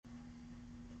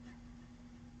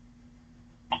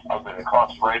I've been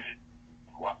incarcerated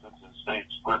in Washington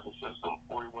State's prison system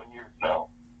 41 years now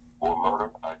for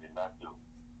murder I did not do.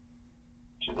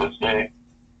 To this day,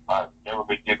 I've never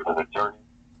been given an attorney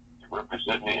to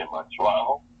represent me in my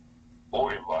trial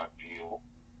or in my appeal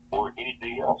or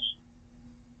anything else.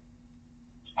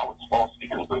 I was falsely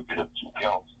convicted of 2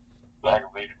 counts of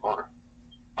aggravated murder.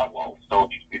 I've always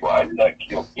told these people I did not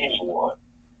kill anyone.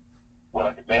 When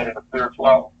I demanded a fair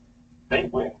trial, they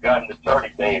went and got an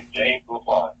attorney named James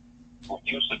LaFont, who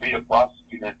used to be a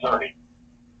prosecuting attorney,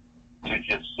 to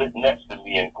just sit next to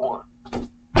me in court,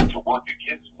 to work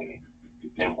against me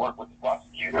and work with the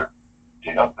prosecutor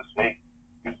to help the state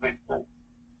convict me.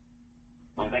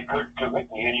 But they couldn't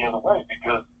convict me any other way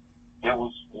because there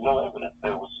was no evidence.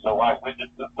 There was no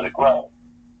eyewitnesses to the crime.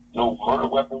 No murder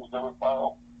weapon was ever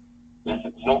found.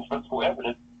 There's no physical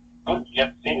evidence but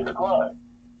yet seen the crime.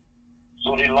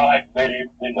 So they lied and made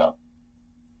everything up.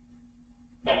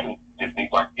 And if they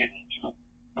are getting to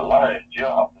the lying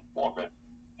jailhouse informant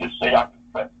to say I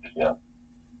confessed to them,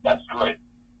 that's great.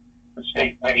 The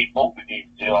state paid both of these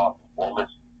jailhouse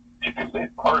informants to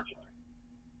commit perjury,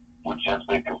 which has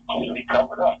been completely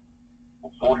covered up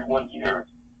for 41 years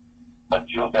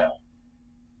until now.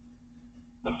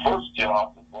 The first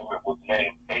jailhouse informant was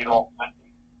named Adolph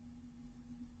Lindsay.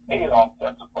 Adolph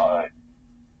testified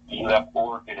he left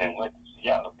Oregon and went to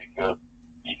Seattle because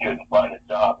he couldn't find a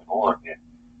job in Oregon,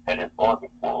 and his Oregon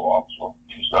parole officer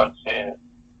refused to understand.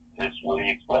 This is what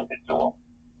he explained it to him.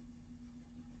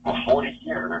 For 40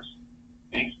 years,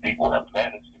 these people have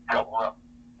managed to cover up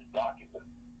the documents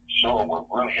showing what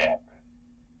really happened.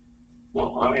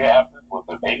 What really happened was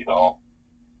that Adolph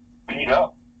beat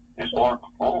up his Oregon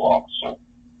parole officer,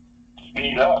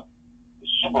 beat up the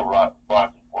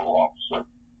supervising parole officer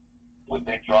when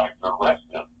they tried to arrest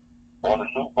him on a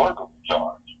new burglary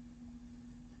charge.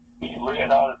 He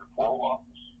ran out of the parole office,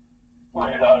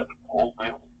 ran out of the parole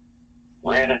building,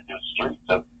 ran into the streets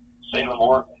of Salem,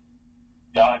 Oregon,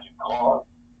 dodging cars,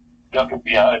 ducking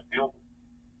behind buildings,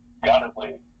 got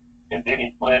away, and then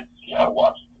he fled to Seattle,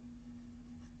 Washington.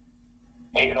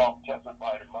 Adolph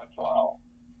testified in my trial.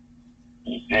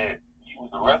 He said he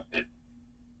was arrested.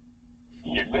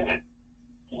 He admitted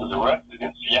he was arrested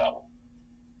in Seattle,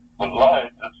 but lied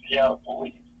to the Seattle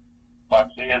police by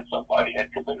saying somebody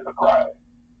had committed a crime.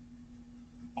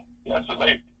 That's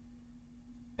amazing.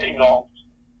 Adolph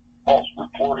false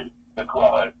reported the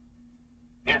crime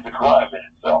is a crime in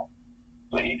itself.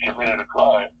 So he committed a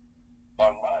crime by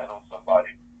lying on somebody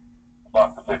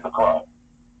about committing a crime.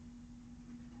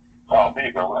 While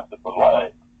being arrested for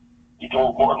lying, he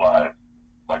told more lies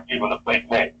by giving a fake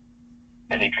name,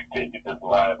 and he continued this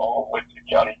lie all the way to the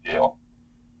county jail.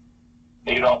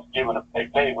 Adolph's given a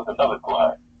fake name with another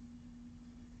crime.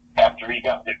 After he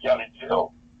got to the county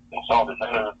jail and saw that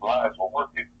none of his lies were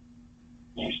working,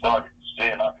 he started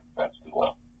saying I confessed to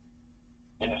him.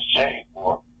 In exchange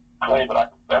for claiming I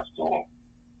confessed to him,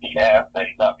 he asked that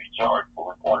he not be charged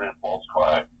for reporting a false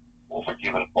crime or for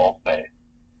giving a false name.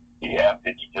 He asked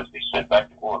that he just be sent back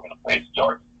to Oregon to face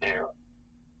charges there.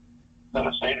 So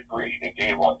the state agreed and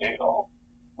gave on Adolph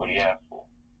what he asked for.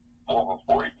 For over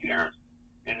 40 years,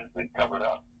 it has been covered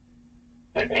up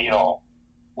that Adolph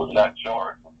was not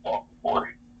charged with false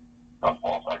reporting or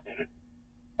false identity.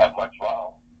 At my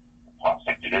trial, the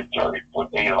prosecuting attorney put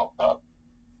Adolph up.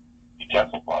 He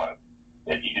testified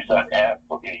that he did not ask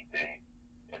for anything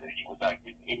and that he was not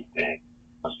getting anything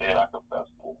for saying I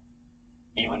confessed to him.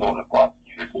 Even though the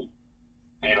prosecutor knew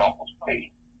Adolph was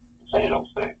paid to say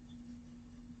those things.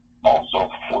 Also,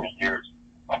 for 40 years,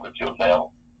 up until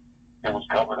now, it was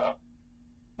covered up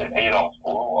that Adolph's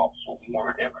parole officer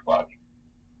warned everybody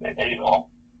that Adolph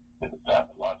is a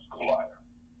pathological liar.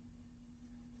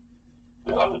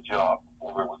 The other job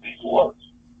before it was these words.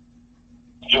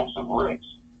 Joseph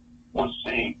Riggs was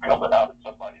seen coming out of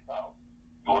somebody's house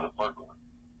doing a burglary.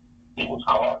 He was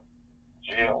caught,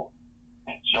 jailed,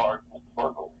 and charged with the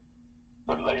burglary.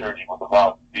 But later he was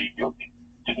allowed to be guilty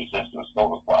to possession of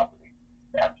stolen property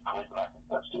after claiming I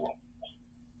confessed to him.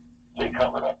 They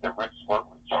covered up that Rick's work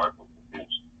was charged with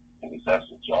reduced in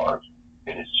possession charge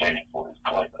in exchange for his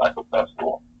claim that I confessed to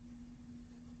him.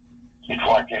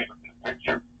 Before I came into the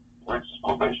picture, Rick's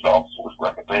probation officer was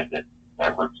recommended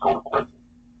that Rick's go to prison.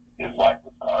 His wife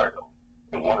was tired of him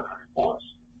and wanted a divorce.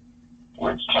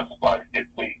 Rick's testified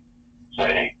against me,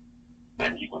 saying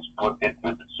that he was put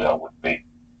into the cell with me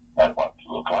at about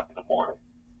 2 o'clock in the morning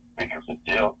because the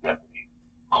jail deputy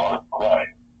caught him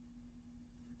crying.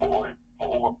 For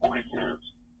over 40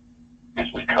 years,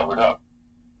 it's been covered up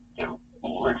that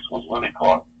Ricks was really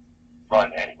caught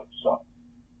trying to hang himself.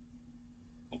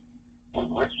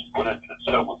 When Ricks was put into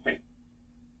the cell with me,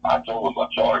 I told him my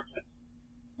charges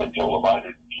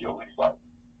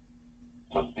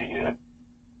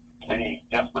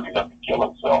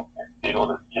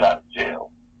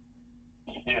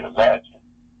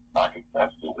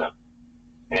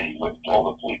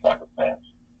told the police I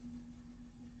confessed.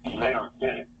 He later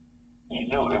admitted he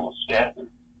knew it was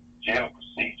standard jail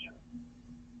procedure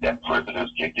that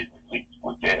prisoners can get released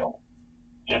from jail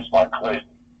just by claiming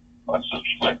a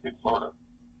suspected murder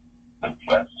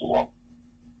confessed to him.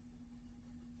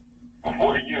 For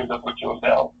 40 years up until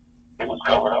now, it was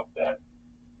covered up that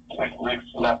when Riggs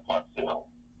left my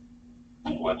cell,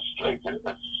 he went straight to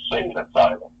the insane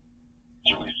asylum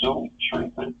to resume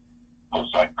treatment for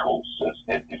psychosis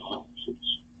and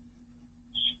delusions.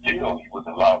 Still, he was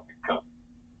allowed to come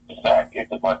back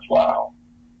into my trial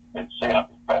and say I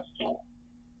confessed to him.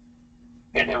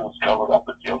 And it was covered up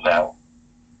until now.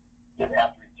 Then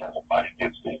after he testified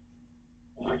against me,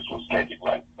 Riggs was taken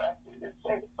right back to the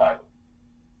insane asylum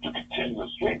to continue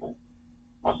his treatment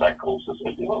for psychosis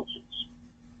and delusions.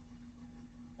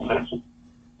 Listen,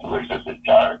 Riggs'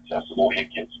 entire testimony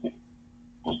against me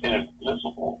was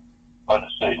inadmissible under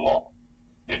state law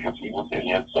because he was in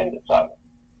the insane asylum.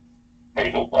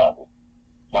 Ain't no problem.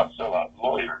 My sellout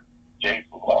lawyer, James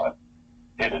Lamont,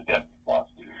 and the deputy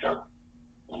prosecutor,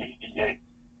 Lee Yates,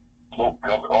 both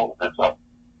covered all of this up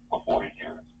for 40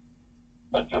 years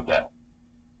until now.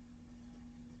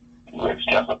 Riggs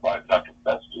testified that I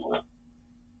confessed to him,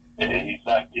 and he's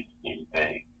not getting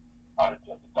anything out of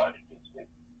testifying against me.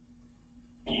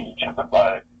 He even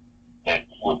testified that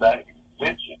he was not even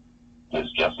mentioned this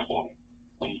testimony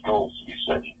when he goes to be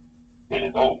sentenced in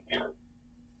his own hearing.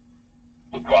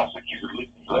 The prosecutor,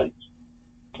 Lee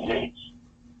Yates,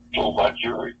 told my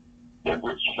jury that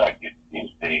Riggs was not getting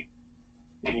anything,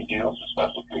 any deals or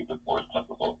special treatment for his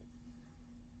testimony.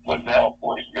 But now,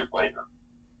 40 years later,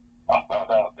 I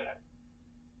found out that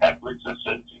at Riggs'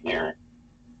 sentencing hearing,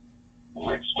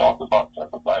 Riggs talked about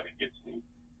testifying against me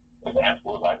and asked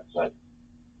for a life sentence.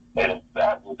 And if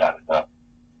that was not enough,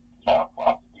 my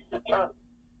prosecuting attorney,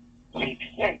 Lee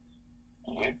Yates,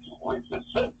 went to Riggs'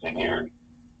 sentencing hearing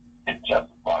and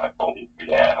testified on his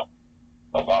behalf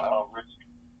about how Riggs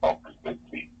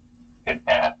convicted me and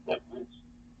asked that Riggs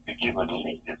be given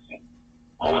leniency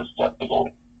for his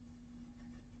testimony.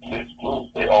 This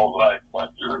proves they all lied to my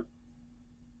jury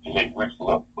to make Riggs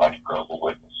look like a credible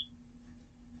witness.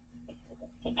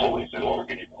 The police in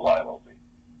Oregon even lied on me.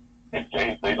 And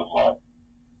James made them lie.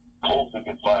 Coles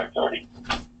against my attorney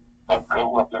have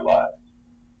covered up their lies.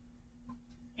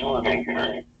 During a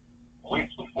hearing,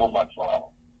 weeks before my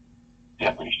trial,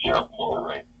 Deputy Sheriff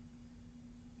Murray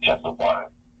testified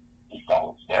he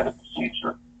followed standard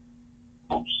procedure.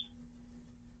 Oops.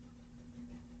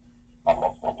 I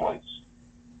lost my place.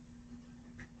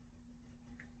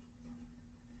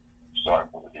 Sorry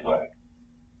for the delay.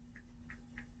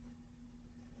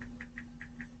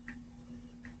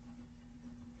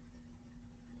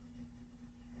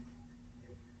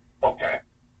 Okay.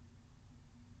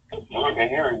 During the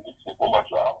hearing weeks before my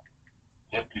trial,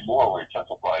 Deputy Murray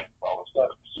testified he followed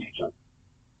standard procedure.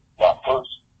 My first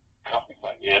cuffing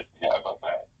my head behind my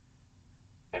back,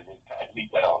 and then tied me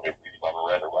down and read my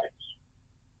Miranda rights.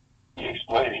 He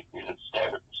explained in his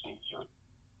standard procedure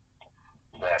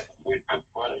that when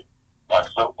confronted by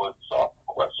someone sought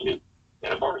for questioning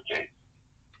in a murder case,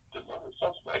 the murder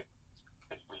suspect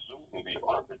is presumed to be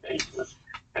armed and dangerous,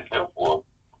 and therefore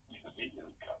he's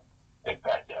immediately cuffed and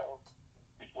pat down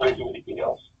before they do anything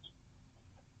else.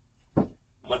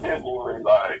 But then Murray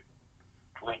lied,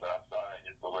 claiming I signed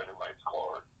his Miranda rights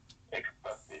card and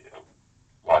confessed to him.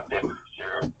 My deputy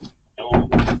sheriff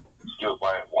told him still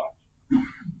by his watch.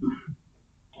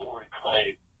 Murray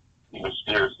claimed he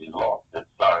mysteriously lost and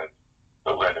signed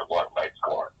the Miranda rights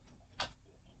card.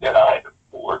 That I had to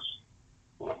force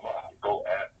Lamont to go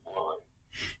ask Murray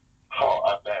how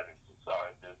I managed to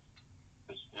sign this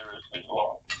mysteriously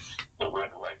lost the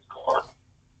Miranda rights card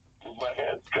with my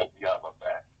hands cut behind my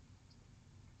back.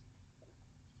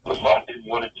 Lamont didn't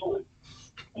want to do it.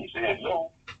 He said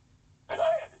no, and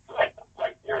I had to fight him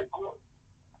right there in court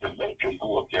to make him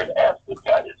go up there and ask the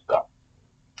guy this stuff.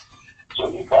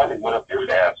 So he finally went up there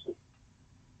and asked him.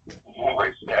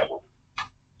 Murray stammered,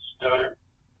 stuttered,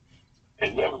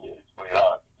 and never did explain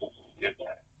how he did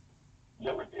that.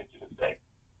 Never did to this day.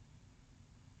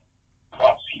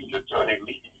 Prosecutor Attorney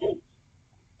Lee Yates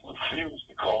refused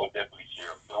to call Deputy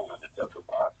Sheriff Nolan to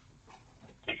testify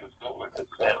because Nolan had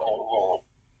said all along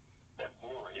that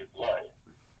Murray is lying.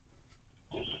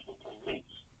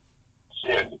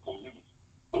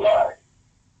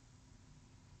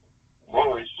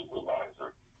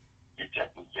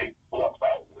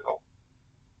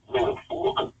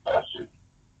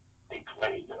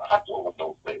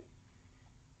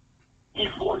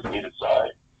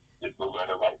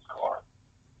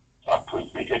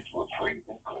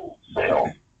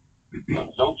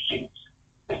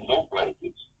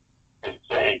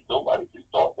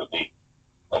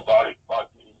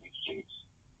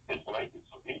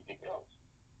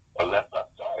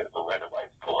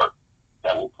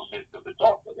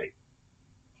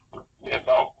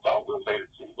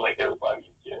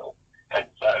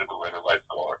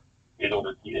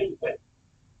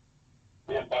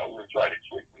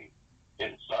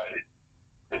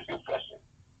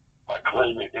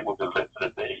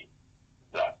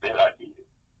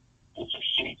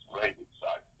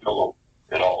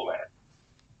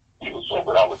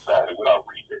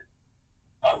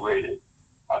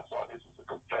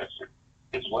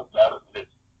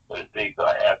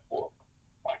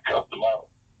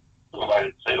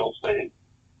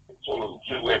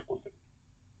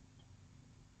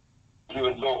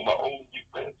 even though my only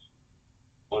defense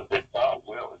was that Bob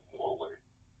Well in Norway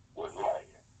was lying.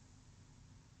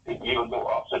 And even though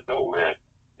Officer Dolan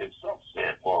himself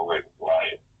said Norway was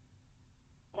lying,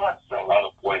 my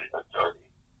sellout appointed attorney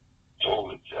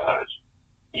told the judge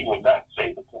he would not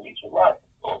say the police were lying.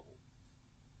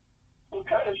 What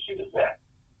kind of shit is that?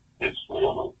 This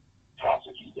former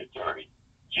prosecuting attorney,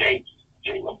 James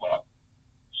J. Lamont,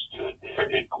 stood there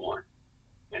in court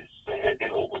and said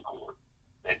in open court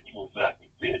that he was not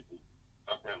convicted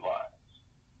of their lies.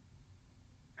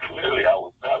 Clearly, I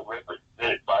was not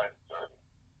represented by an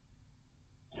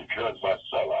attorney because my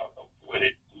sellout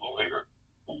appointed lawyer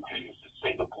who refused to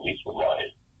say the police were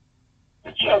lying.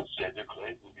 The judge said their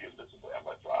claims would be admissible at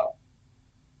my trial.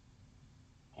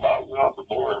 Well, the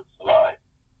more lying,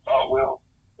 well,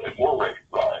 and more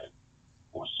lying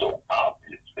was so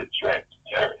obvious and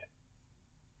transparent.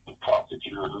 The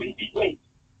prosecutor Lee Yates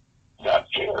not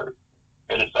cared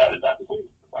and decided not to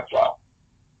wait for my trial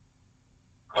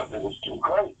because it was too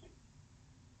crazy.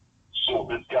 So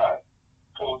this guy,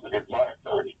 posing as my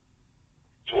attorney,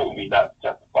 told me not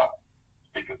to testify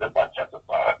because if I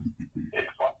testified, and if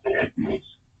I said Chris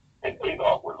and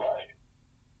Adolf were lying,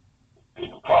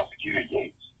 then the prosecutor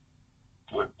Yates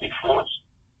would be forced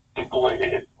to go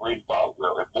ahead and bring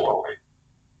Boswell and Norway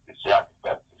and say I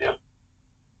confess to them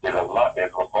that a lot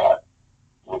that Lamont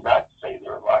would not say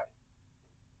they're lying.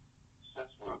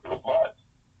 Since Lamont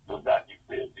would not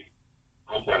defend me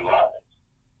from their lies,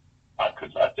 I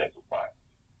could not testify.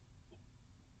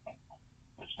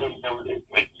 The state never did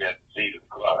place me at the scene of the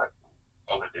crime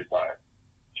other than by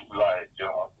two lying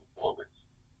John informants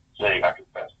saying I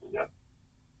confess to them.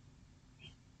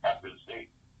 After the state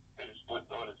finished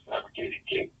putting on its fabricated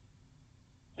case,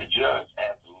 the judge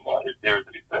asked Lamont if there was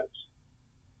a defense.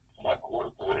 My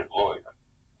court-appointed lawyer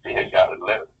then got a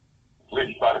letter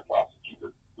written by the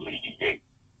prosecutor, Lee Yates,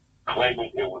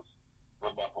 claiming it was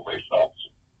from my probation officer,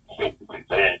 basically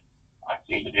saying I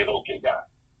seem to be an okay guy.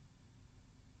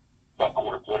 My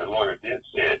court-appointed lawyer then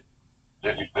said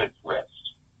the defense rests.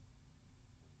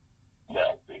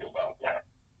 Now think about that.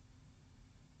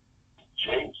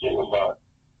 James J. Lamont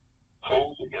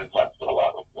posed against my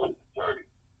sellout appointed attorney,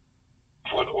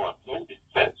 put on no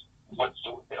defense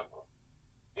whatsoever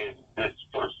in this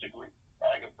first-degree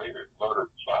aggravated murder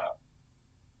trial.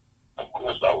 Of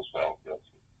course, I was found guilty.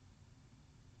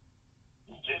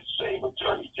 This same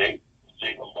attorney, James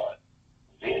J. Lamont,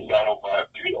 then got on my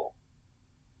appeal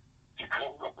to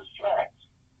cover up his tracks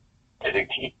and to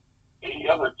keep any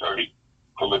other attorney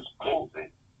from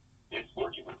exposing his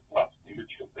working with the prosecutor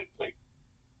to convict me.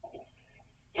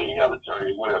 Any other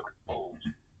attorney would have exposed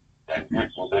that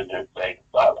Rich was in there saying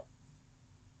silent.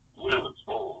 Would have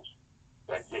exposed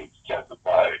that Yates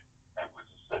testified and was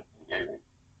sentencing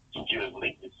to get his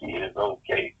leniency in his own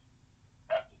case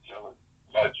after telling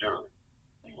my jury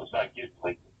he was not getting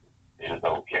leniency in his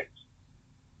own case.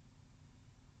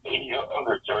 Any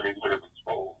other attorney would have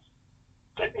exposed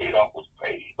that Adolf was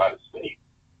paid by the state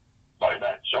by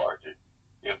not charging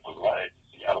him for lying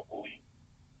to Seattle police.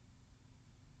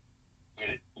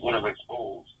 And it would have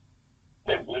exposed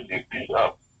that when they beat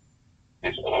up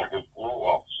his Oregon parole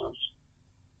officers,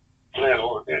 fled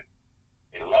Oregon,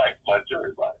 and lied to my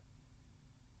jury about it.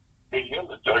 Any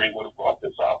other attorney would have brought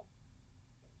this out.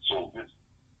 So this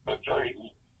attorney who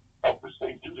helped the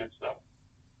state do this stuff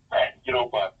had to get on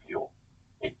my appeal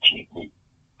and keep me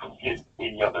from getting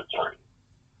any other attorney.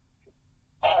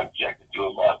 I objected to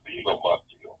him not being on my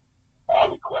appeal. I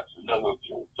requested another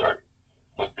appeal attorney,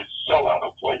 but this sellout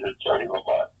appointed attorney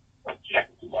Lamont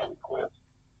objected to my request,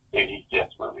 and he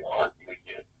desperately argued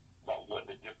against my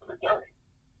wanting a different attorney.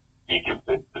 He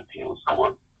convinced the appeals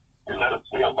court to let him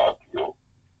stay on my appeal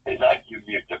and not give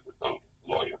me a different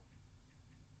lawyer.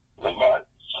 Lamont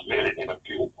submitted an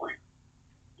appeal brief.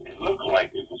 It looked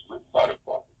like it was written by the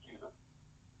prosecutor,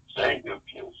 saying the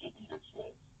appeal should be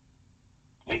dismissed.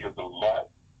 Because Lamont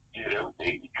did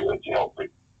everything he could to help me.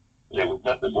 There was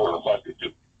nothing more Lamont could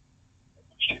do.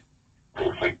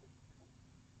 Perfect.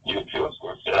 The appeals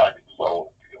court said I could do my own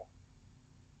appeal.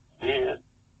 Then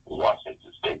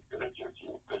Washington State Penitentiary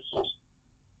officials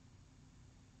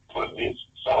put me in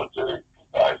solitary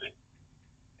confinement.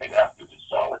 And after the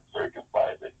solitary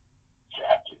confinement,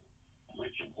 Captain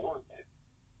Richard Morgan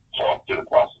talked to the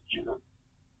prosecutor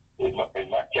in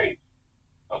my case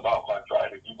about my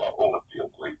trying to do my own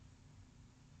appeal brief.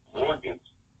 Morgan's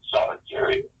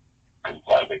solitary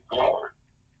confinement guard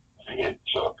then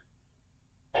took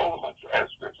all of my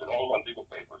transcripts and all of my legal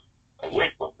papers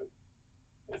away from me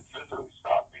and physically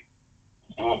stopped me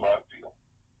from doing my appeal.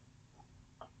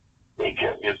 They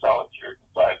kept me in solitary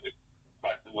confinement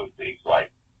by doing things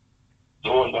like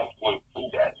throwing up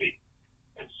food at me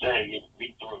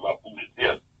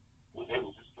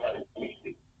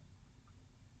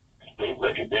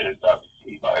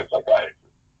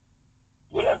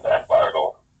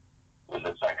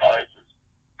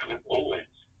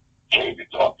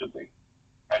to me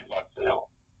at my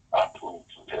cell. I proved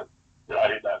to him that I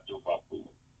did not do my food.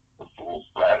 The full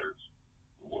splatters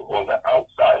were on the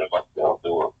outside of my cell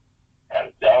door at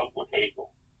a downward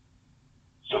angle.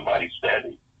 Somebody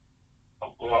standing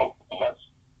above my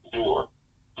door,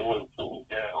 throwing food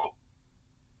down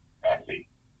at me.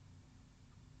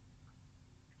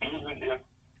 Even if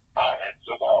I had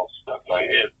somehow stuck my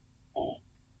head food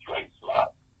tray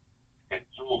slot and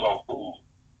threw my food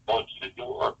onto the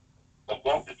door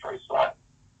above the tray slot,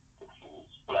 the food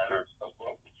splatters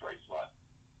above the tray slot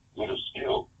would have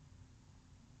still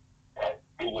had,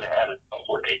 it would have had an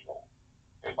upward angle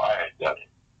if I had done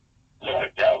it, not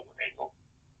a downward angle.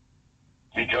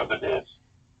 Because of this,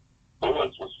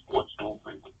 Bullets was sports school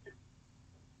frequently.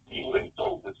 He would have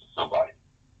told this to somebody,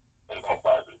 and about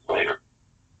 5 minutes later,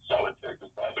 solitary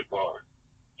confinement guard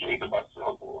came to my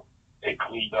cell door and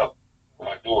cleaned up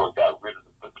my door, got rid of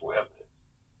the physical evidence,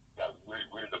 got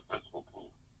rid of the physical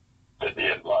proof that they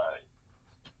had lied,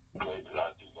 claimed that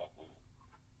I do my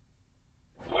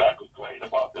food. When I complained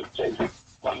about them taking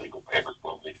my legal papers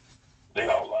from me, they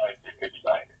all lied every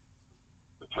night.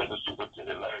 The prison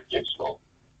superintendent, Larry Gibson,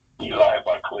 he lied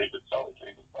by claiming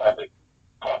solitary confinement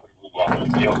property room on the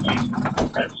DLP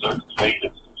and searched the main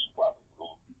institution property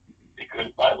room. They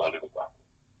couldn't find my legal property.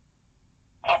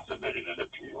 I submitted an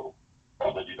appeal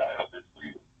on the denial of this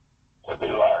freedom, but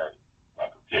they lied. I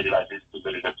pretended I didn't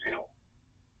submit an appeal.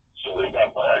 So they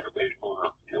got my aggravated murder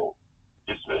appeal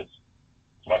dismissed.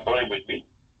 My blame with me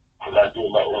for not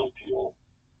doing my own appeal,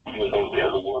 even though they're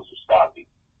the ones who stopped me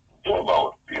from doing my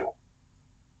own appeal.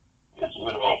 This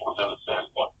went on for another 7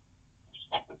 months.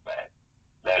 Something back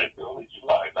that in early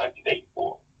July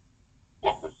 1984,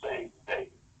 on the same day,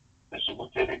 the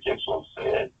superintendent Gibson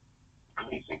said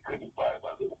Gleason couldn't find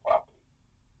my little property.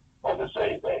 On the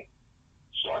same day,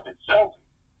 Sergeant Selby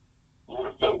wrote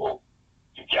a memo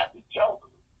to Captain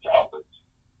Talbot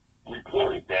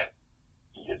reporting that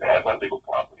he didn't have my legal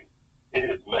property in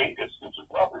his main institution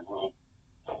property room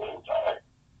the whole time,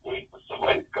 waiting for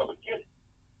somebody to come and get it.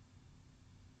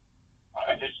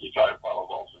 I initially tried to follow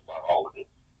lawsuit about all of this,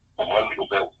 but my legal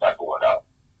bill was not going out.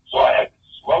 So I had to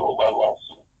smuggle my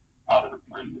lawsuit out of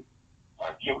the prison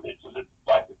by giving it to the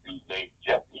dude named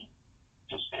Jeffy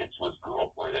to send to his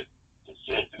girlfriend to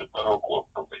send to the federal court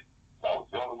for me. That was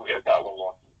the only way I got my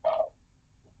lawsuit filed.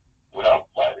 Without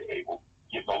finally able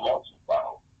to get my lawsuit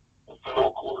filed, the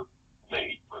federal court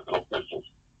made prison officials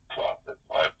process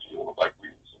my appeal of my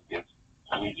grievance against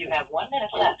police. You have 1 minute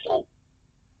left.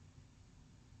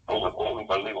 Only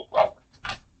my legal property.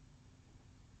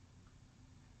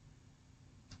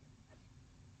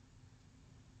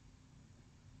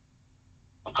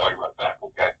 I'll call you right back,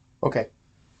 okay? Okay.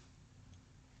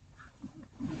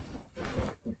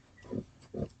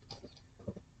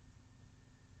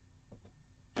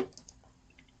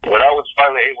 When I was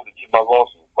finally able to get my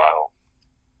lawsuit filed,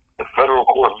 the federal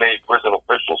court made prison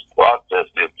officials process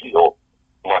the appeal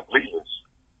of my grievance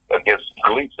against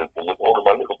Gleason for withholding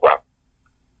my legal property.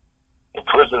 The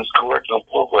prison's correctional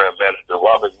program manager,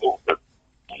 Robert Movement,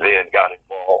 then got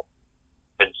involved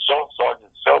and saw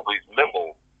Sergeant Selby's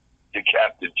memo to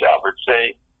Captain Talbot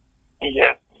saying he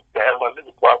had my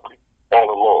legal property all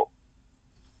along.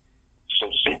 So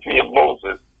CPM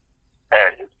Moses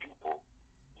had his people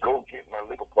go get my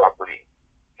legal property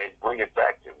and bring it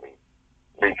back to me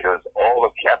because all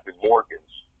of Captain Morgan's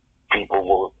people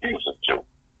were refusing to.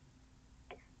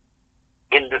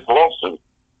 In this lawsuit,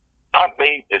 I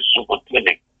made the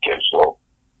superintendent Kinslow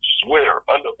swear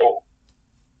under oath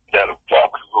that a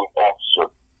property room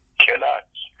officer cannot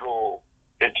stroll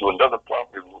into another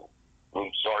property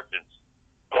room sergeant's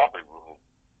property room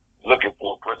looking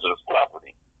for a prisoner's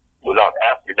property without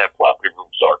asking that property room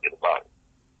sergeant about it.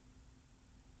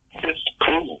 This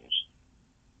proves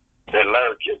that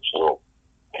Larry Kinslow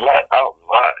flat out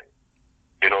lied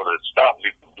in order to stop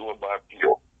me from doing my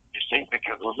appeal. You see,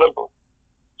 because remember,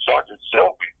 Sergeant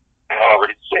Selby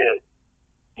already said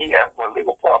he had my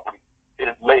legal property in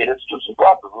his main institution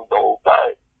property room the whole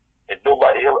time, and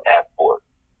nobody ever asked for it.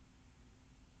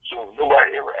 So if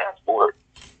nobody ever asked for it,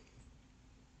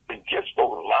 then Gibson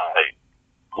lied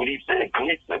when he said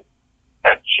Gleason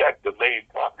had checked the main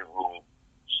property room,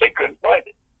 they couldn't find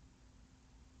it.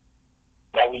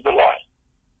 That was the lie.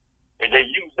 And they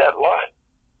used that lie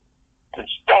to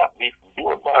stop me from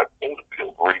doing my own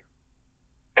appeal brief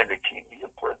and to keep me in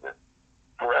prison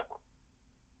forever.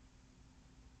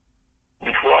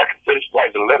 Before I could finish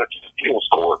writing a letter to the appeals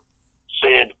court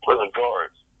saying the prison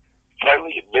guards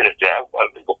finally admitted to have my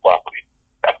legal property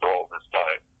after all this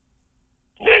time,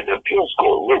 then the appeals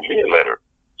court wrote me a letter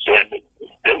saying that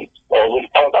they already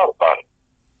found out about it.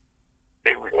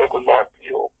 They reopened my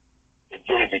appeal and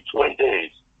gave give me 20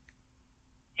 days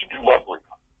to do my brief.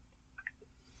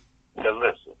 Now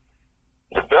listen,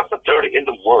 the best attorney in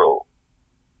the world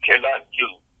cannot do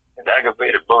an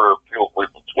aggravated murder appeal for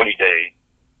 20 days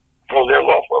from their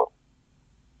law firm.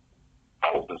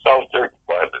 I was in solitary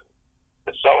confinement.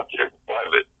 In solitary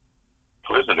confinement,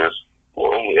 prisoners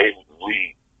were only able to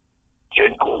read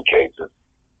 10 court cases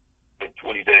in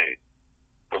 20 days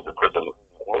from the prison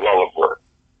law firm.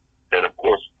 And of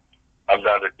course, I'm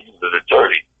not even an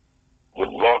attorney with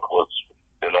law courts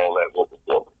and all that was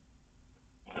building.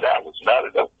 That was not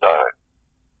enough time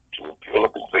to appeal a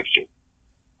conviction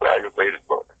for aggravated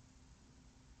murder.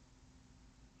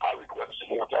 I requested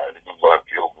more time to do my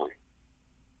appeal brief.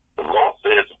 The law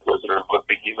says the prisoner must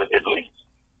be given at least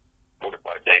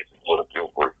 45 days for an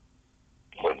appeal brief.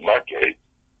 But in my case,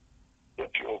 the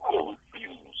appeal court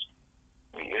refused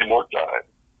me any more time.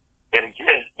 And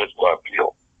again, it's my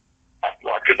appeal. I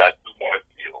thought I could not do my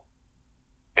appeal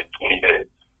in 20 days.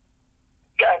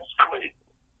 That's crazy.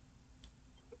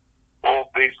 All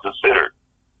things considered,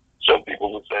 some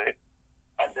people would say,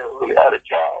 I never really had a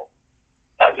child.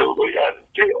 I never really had a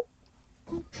jail.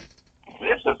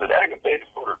 This is an aggravated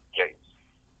murder case.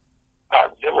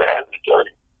 I've never had an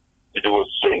attorney to do a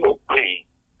single plea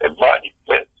in my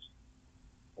defense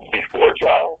before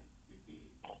trial,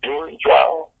 during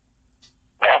trial,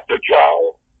 after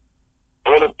trial,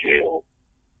 on appeal,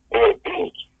 or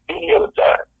any other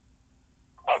time.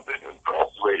 I've been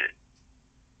incarcerated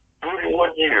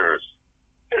 31 years,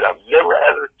 and I've never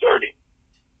had an attorney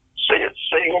say a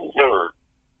single word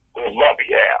on my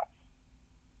behalf.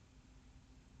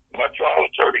 My trial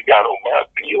attorney got on my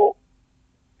appeal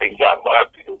and got my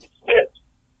appeal dismissed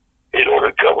in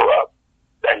order to cover up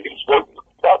that he was working with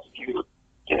the prosecutor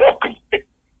to help convict.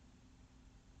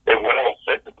 And when I was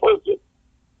sent to prison,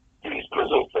 these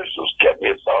prison officials kept me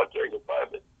in solitary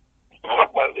confinement,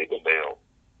 blocked my legal mail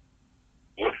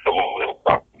with some little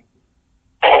property,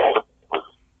 all the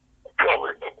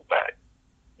covering of the fact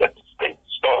that the state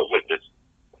star witness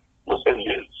was in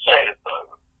his sad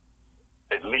asylum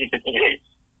and leaving the Yates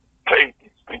paid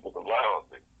these people to lie on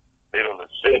me. They're going to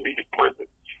send me to prison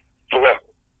forever.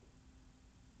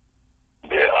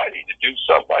 Then I need to do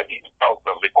something. I need to tell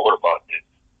something in court about this.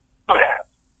 Perhaps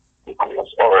the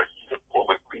courts are a uniform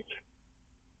agreement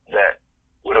that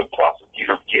when a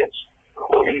prosecutor gets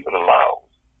or even allows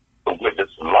a witness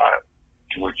to lie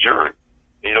to a jury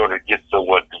in order to get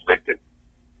someone convicted,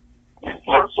 the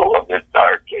reversal of the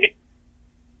entire case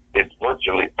is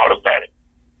virtually automatic.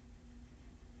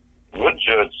 One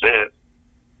judge says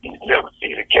he's never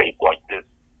seen a case like this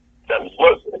that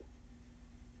wasn't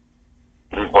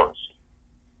reversed.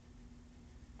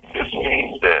 This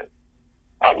means that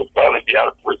I would finally be out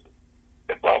of prison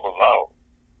if I'm allowed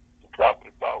to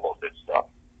properly follow this stuff.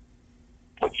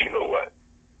 But you know what?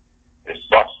 It's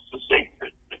not the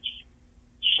sacred that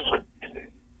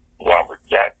Robert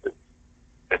Jackson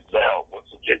is now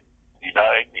once again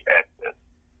denying the access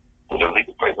to the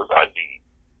legal papers I need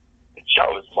to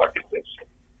challenge my conviction.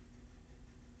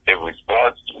 In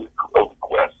response to a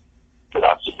request that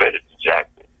I submitted to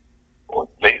Jackson on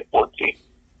May 14,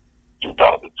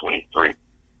 2023,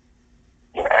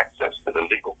 for access to the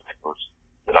legal papers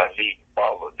that I need to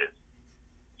follow this,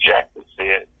 Jackson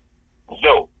said,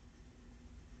 no.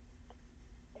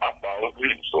 I filed a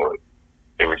grievance on it.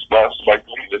 In response to my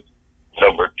grievance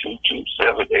number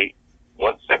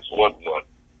 22781611,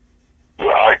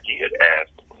 where I again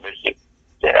asked for permission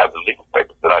to have the legal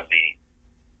papers that I need,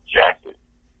 Jackson,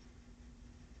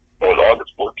 on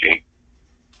August 14,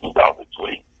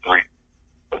 2023,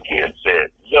 again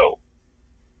said no.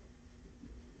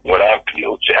 When I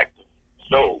appealed Jackson,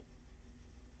 no.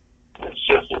 The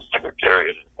Assistant Secretary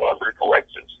of the Department of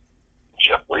Corrections,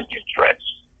 Jeffrey Utrecht,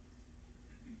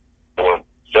 on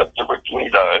September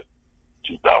 29,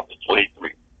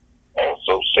 2023,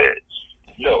 also said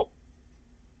no.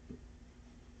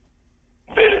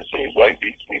 Then it seems like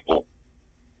these people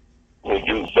will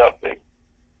do nothing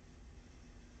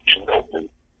to help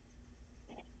me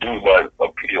do my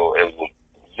appeal and will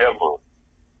never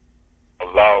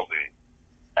allow me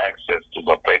access to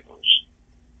my papers.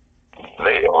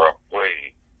 They are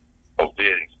afraid of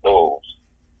being exposed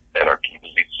and are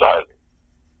keeping me silent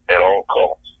at all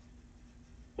costs.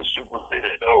 The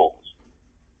superintendent knows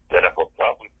that if I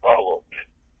properly follow it,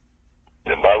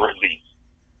 then my release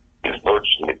is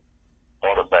virtually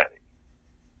automatic.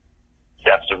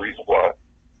 That's the reason why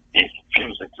he's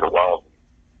refusing to allow me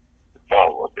to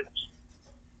follow this.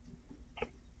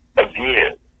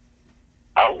 Again,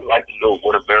 I would like to know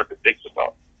what America thinks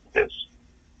about this.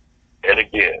 And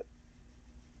again,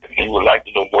 if you would like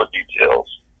to know more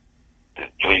details, then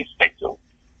please speak to me.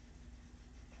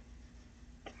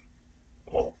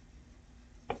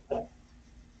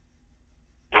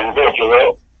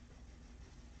 $1,000.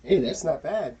 Hey, that's not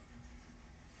bad.